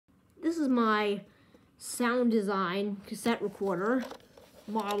this is my Soundesign cassette recorder.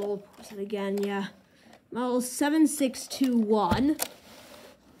 Model, what's it again? Yeah. Model 7621. It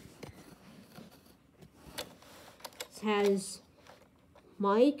has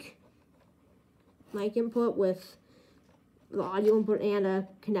mic input with the audio input and a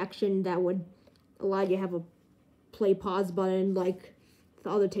connection that would allow you to have a play pause button like the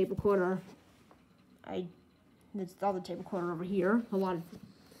other tape recorder. It's the other tape recorder over here.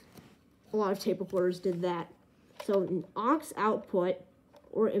 A lot of tape recorders did that. So an aux output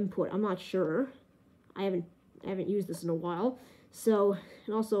or input, I'm not sure. I haven't used this in a while. So,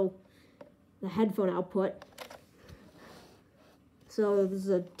 and also the headphone output. So this is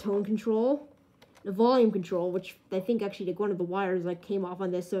a tone control, a volume control, which I think actually like one of the wires like came off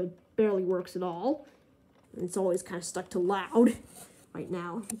on this, so it barely works at all. And it's always kind of stuck to loud right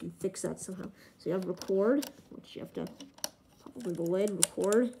now. You can fix that somehow. So you have record, which you have to pop open the lid,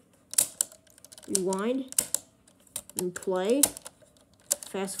 record, rewind, and play,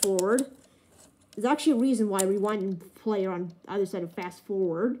 fast forward. There's actually a reason why rewind and play are on either side of fast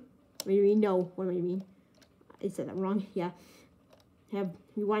forward. Maybe no, what do you mean? I said that wrong, yeah. Have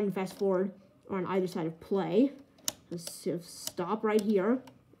rewind and fast forward are on either side of play. Just stop right here,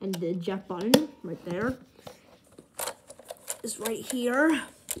 and the eject button right there is right here.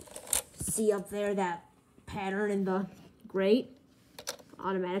 See up there that pattern in the grate?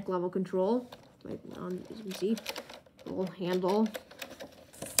 Automatic level control. Right on, as you can see, little handle.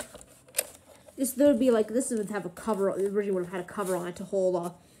 This would have a cover. It originally would have had a cover on it to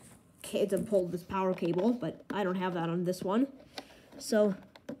hold to hold this power cable, but I don't have that on this one. So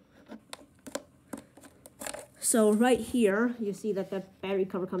right here, you see that the battery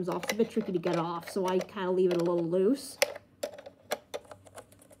cover comes off. It's a bit tricky to get off, so I kind of leave it a little loose.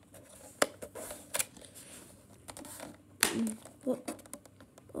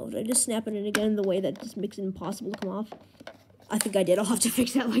 Oh, did I just snap it in again in the way that just makes it impossible to come off? I think I did. I'll have to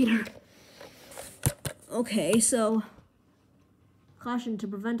fix that later. Okay, so caution: to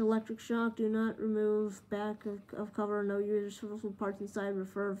prevent electric shock, do not remove back of cover. No use serviceable parts inside.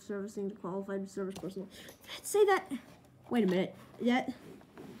 Refer servicing to qualified service personnel. Did I say that? Wait a minute. That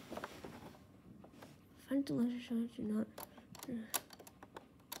prevent electric shock. Do not.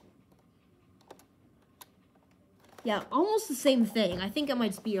 Yeah, almost the same thing. I think it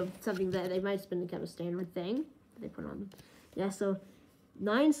might be something that it might have been kind of a standard thing that they put on. Yeah, so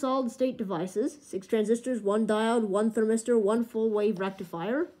 9 solid-state devices, 6 transistors, 1 diode, 1 thermistor, 1 full-wave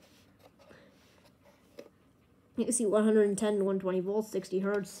rectifier. You can see 110 and 120 volts, 60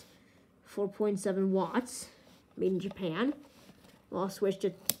 hertz, 4.7 watts, made in Japan. Well, I'll switch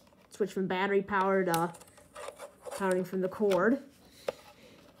from battery powered, powering from the cord.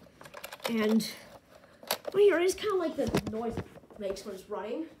 And right here, I just kind of like the noise it makes when it's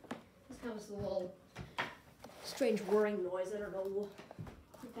running. It's kind of this little strange whirring noise. I don't know.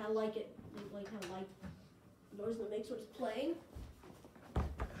 I kind of like it. I kind of like the noise that it makes when it's playing.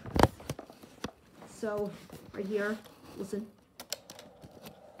 So, right here, listen.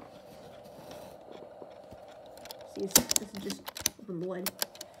 See, this is just open the lid.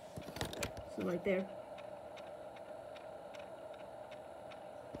 So right there.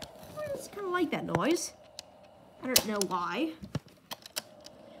 I just kind of like that noise. I don't know why.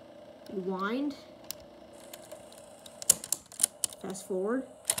 Rewind. Fast forward,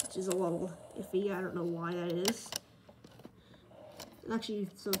 which is a little iffy. I don't know why that is. Actually,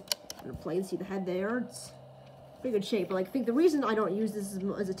 so I'm gonna play and see the head there. It's pretty good shape. But like, I think the reason I don't use this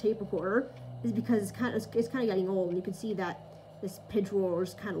as a tape recorder is because it's kind of getting old, and you can see that this pinch roller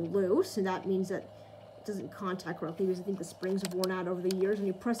is kind of loose, and that means that it doesn't contact correctly because I think the springs have worn out over the years. When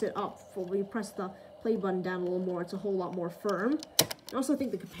you press it up, when you press the play button down a little more, it's a whole lot more firm. I also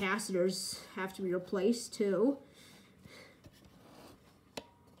think the capacitors have to be replaced too.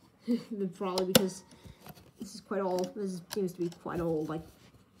 Probably because this is quite old. This seems to be quite old, like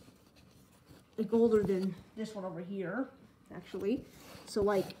older than this one over here, actually. So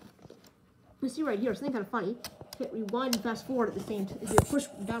like, you see right here, something kind of funny. Hit rewind and fast forward at the same time. If you push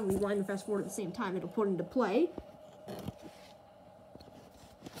down rewind and fast forward at the same time, it'll put into play.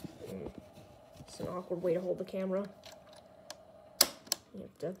 It's an awkward way to hold the camera. You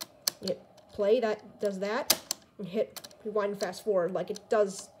have to hit play, that does that, and hit rewind and fast forward. Like, it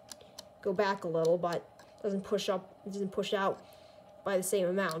does go back a little, but doesn't push up, it doesn't push out by the same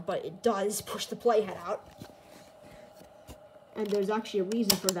amount, but it does push the playhead out. And there's actually a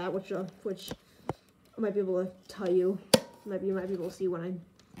reason for that, which I might be able to tell you. You might be able to see when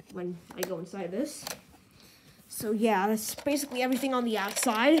I go inside this. So yeah, that's basically everything on the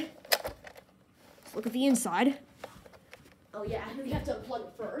outside. Let's look at the inside. Oh yeah, we have to unplug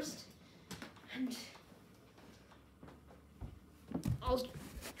it first. And I'll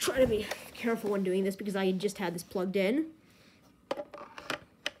try to be careful when doing this because I just had this plugged in.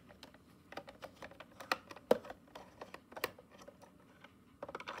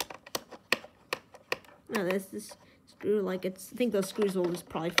 Now this screw, like I think those screws will just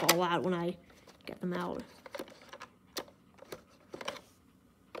probably fall out when I get them out.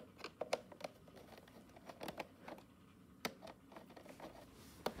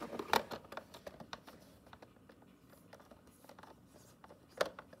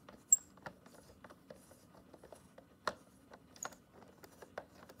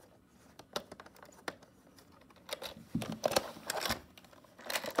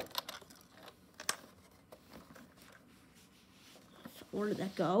 Where did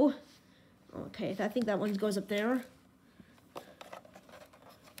that go? Okay, I think that one goes up there.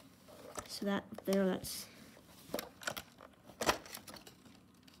 So that up there, that's...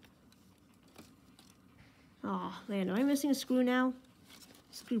 Oh, man, am I missing a screw now?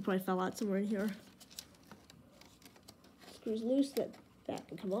 Screw probably fell out somewhere in here. Screw's loose, that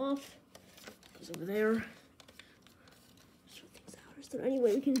can come off. Goes over there. Sort things out. Is there any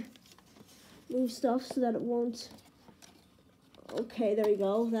way we can move stuff so that it won't... Okay, there you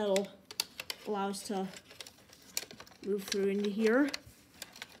go. That'll allow us to move through into here.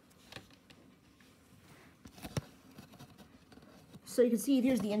 So you can see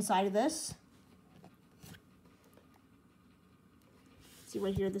here's the inside of this. See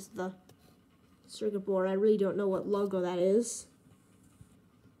right here, this is the circuit board. I really don't know what logo that is.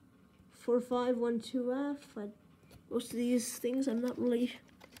 4512F. Most of these things I'm not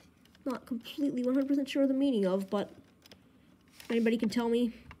completely 100% sure of the meaning of, but if anybody can tell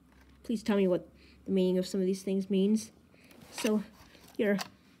me, please tell me what the meaning of some of these things means. So here,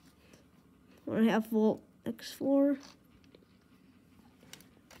 1.5 volt X4.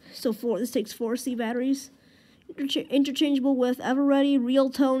 So this takes 4 C batteries. Interchangeable with Everready, Real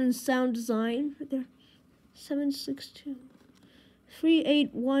Tone, and Soundesign. Right there. 762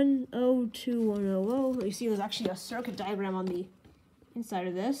 3810210. You see there's actually a circuit diagram on the inside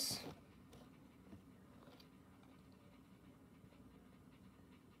of this.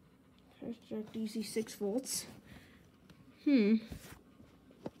 Direct DC 6 volts.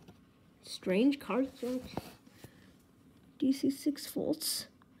 Strange card. DC 6 volts.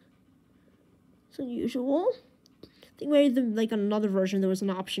 It's unusual. I think maybe like another version there was an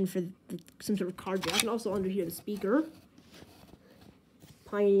option for some sort of card jack, and also under here the speaker.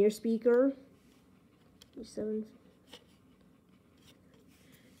 Pioneer speaker. 7.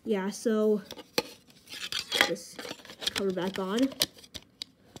 Yeah, so this cover back on.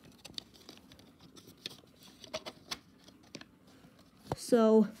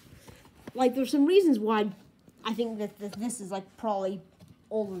 So, like, there's some reasons why I think that this is, like, probably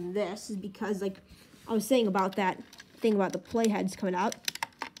older than this, is because, like, I was saying about that thing about the playheads coming out.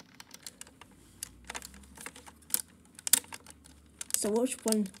 So which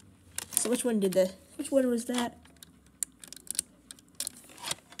one was that?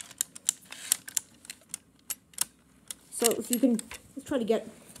 So if you can, let's try to get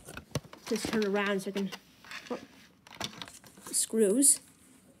this turned around so I can... Screws.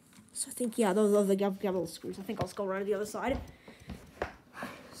 So I think, yeah, those are the gavel screws. I think I'll just go around to the other side.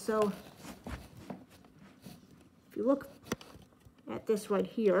 So if you look at this right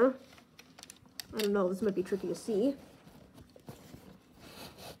here, I don't know, this might be tricky to see.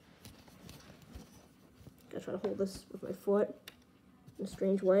 Gotta try to hold this with my foot in a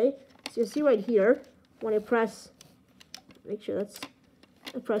strange way. So you see right here, when I press, make sure that's,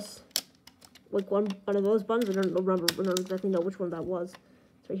 I press like one of those buttons. I don't exactly know which one that was.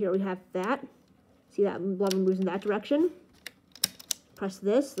 So here we have that. See that lever moves in that direction. Press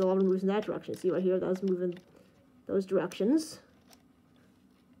this, the lever moves in that direction. See right here, that was moving those directions.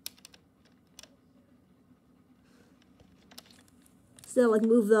 So like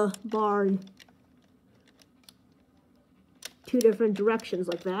move the bar in 2 different directions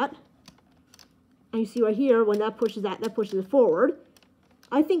like that. And you see right here, when that pushes it forward.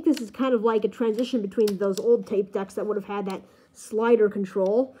 I think this is kind of like a transition between those old tape decks that would have had that slider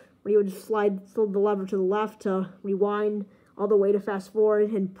control, where you would just slide the lever to the left to rewind, all the way to fast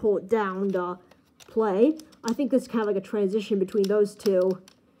forward, and pull it down to play. I think this is kind of like a transition between those two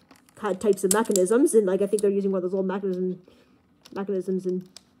kind of types of mechanisms, and like I think they're using one of those old mechanisms and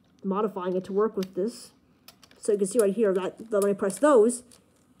modifying it to work with this. So you can see right here that when I press those,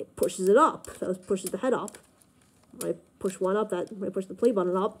 it pushes it up. That pushes the head up. When I push one up, when I push the play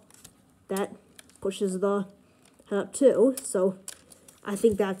button up, that pushes the head up too. So I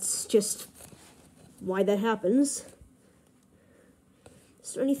think that's just why that happens.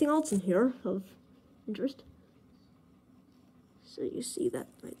 Is there anything else in here of interest? So you see that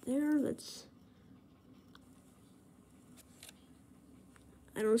right there, that's...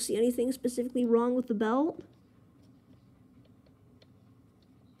 I don't see anything specifically wrong with the belt.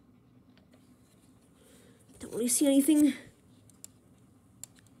 Don't really see anything.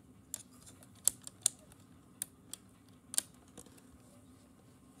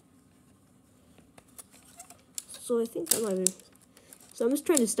 So I think I might have... So I'm just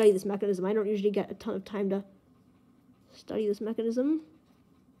trying to study this mechanism. I don't usually get a ton of time to study this mechanism.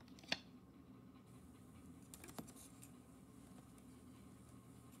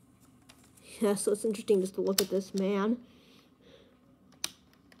 Yeah, so it's interesting just to look at this man.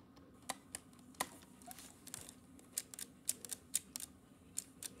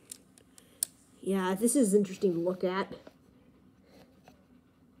 Yeah, this is interesting to look at.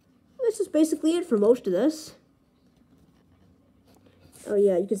 This is basically it for most of this. Oh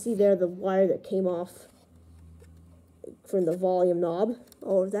yeah, you can see there the wire that came off from the volume knob.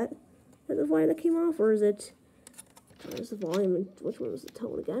 Oh, is that the wire that came off, or is it... Where's the volume and which one was the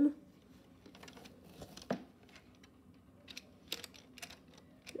tone again?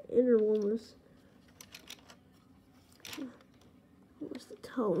 The inner one was... What was the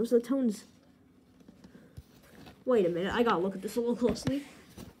tone? Was the tones... Wait a minute, I gotta look at this a little closely.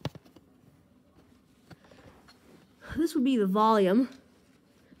 This would be the volume.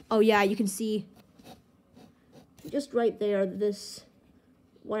 Oh yeah, you can see just right there this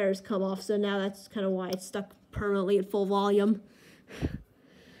wire's come off, so now that's kind of why it's stuck permanently at full volume.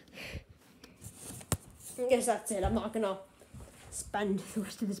 I guess that's it. I'm not gonna spend the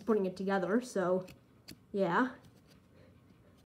rest of this putting it together, so yeah.